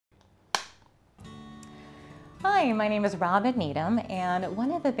Hi, my name is Robyn Needham, and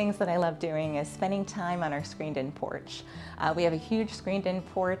one of the things that I love doing is spending time on our screened-in porch. We have a huge screened-in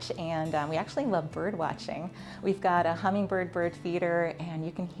porch, and we actually love bird watching. We've got a hummingbird bird feeder, and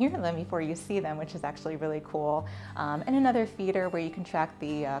you can hear them before you see them, which is actually really cool. And another feeder where you can track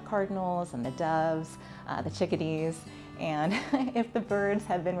the cardinals and the doves, the chickadees. And if the birds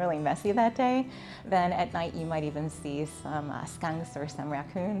have been really messy that day, then at night you might even see some skunks or some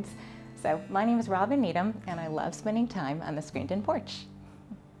raccoons. So my name is Robyn Needham, and I love spending time on the screened-in porch.